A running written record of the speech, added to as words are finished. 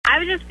I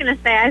was just going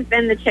to say I've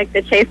been the chick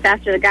that chased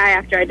after the guy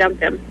after I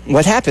dumped him.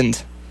 What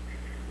happened?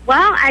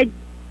 Well, I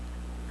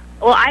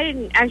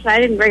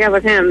didn't break up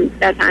with him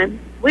that time.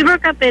 We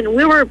broke up and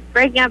we were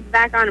breaking up and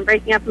back on and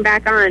breaking up and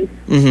back on.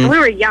 Mm-hmm. And we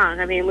were young.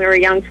 I mean, we were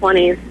young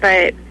 20s,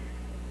 but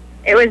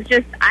it was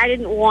just, I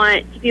didn't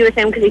want to be with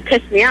him because he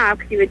pissed me off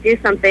because he would do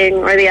something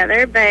or the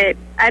other, but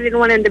I didn't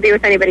want him to be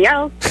with anybody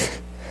else.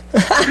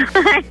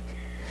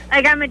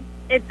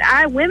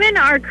 Women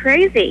are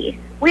crazy.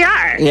 We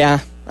are. Yeah,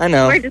 I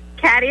know. We're just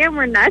catty and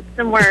we're nuts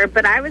and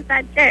but I was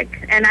that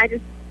chick, and I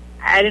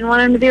didn't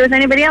want him to be with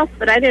anybody else,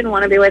 but I didn't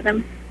want to be with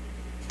him.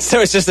 So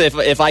it's just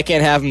if I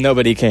can't have him,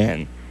 nobody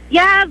can.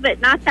 Yeah, but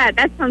not that.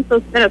 That sounds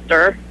so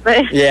sinister.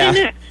 But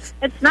yeah.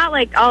 It's not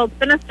like all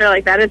sinister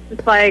like that. It's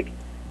just like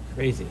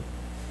crazy.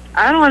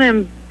 I don't want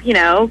him,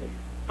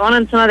 going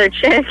on some other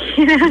chick.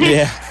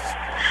 Yeah.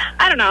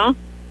 I don't know.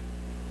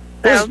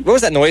 What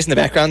was that noise in the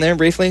background there,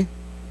 briefly?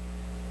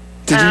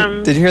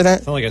 Did you hear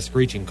that? Sounded like a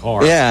screeching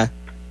car. Yeah.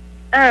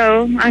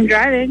 Oh, I'm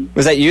driving.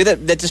 Was that you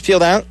that just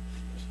peeled out?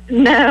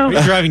 No.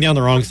 You're driving down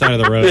the wrong side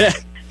of the road. Yeah.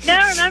 No,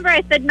 remember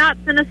I said not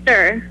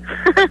sinister.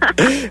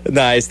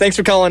 Nice. Thanks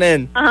for calling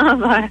in.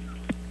 Bye.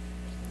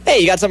 Hey,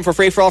 you got something for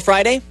Free for All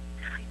Friday?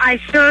 I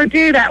sure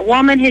do. That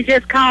woman who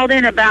just called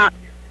in about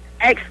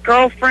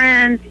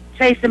ex-girlfriends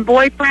chasing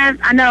boyfriends.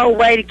 I know a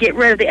way to get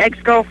rid of the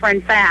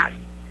ex-girlfriend fast.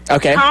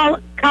 Okay.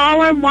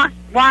 Call them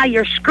while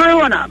you're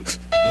screwing them.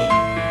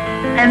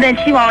 And then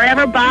she won't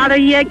ever bother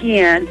you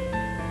again.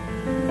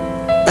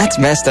 That's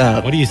messed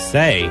up. What do you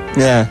say?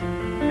 Yeah.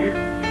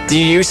 Do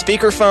you use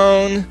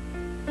speakerphone?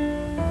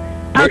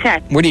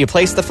 Okay. Where do you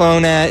place the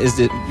phone at? Is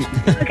it...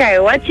 Okay,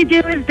 what you do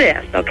is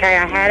this, okay?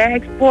 I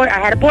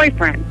had a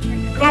boyfriend.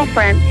 His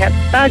girlfriend kept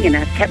bugging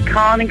us, kept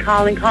calling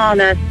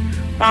us,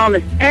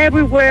 following us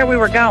everywhere we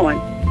were going.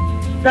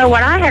 So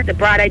what I had the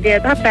bright idea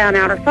is I found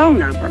out her phone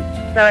number.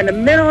 So in the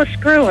middle of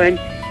screwing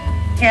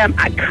him,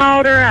 I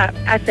called her up.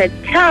 I said,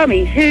 tell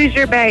me, who's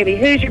your baby?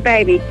 Who's your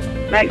baby?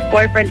 My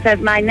ex-boyfriend says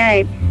my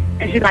name.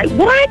 And she's like,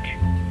 what?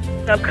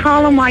 So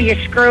call him while you're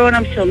screwing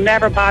him. She'll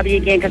never bother you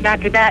again, because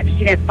after that, she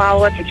didn't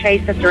follow us or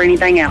chase us or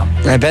anything else.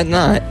 I bet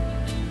not.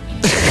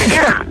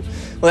 Yeah.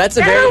 Well, that's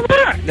a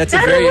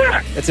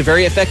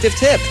very effective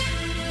tip.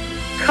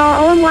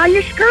 Call him while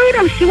you're screwing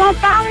him. She won't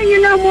follow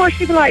you no more.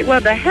 She'll be like,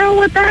 well, the hell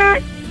with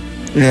that.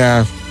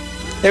 Yeah.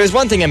 There was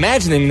one thing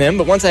imagining them,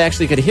 but once I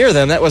actually could hear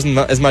them, that wasn't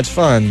as much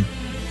fun.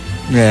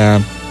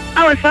 Yeah.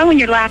 Oh, it's fun when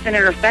you're laughing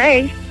at her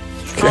face.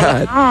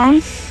 God.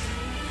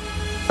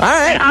 All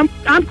right.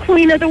 I'm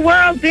queen of the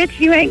world, bitch.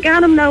 You ain't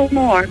got them no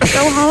more.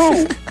 Go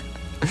home.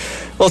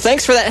 Well,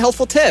 thanks for that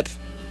helpful tip.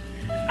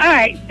 All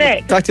right,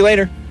 thanks. Talk to you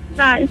later.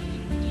 Bye.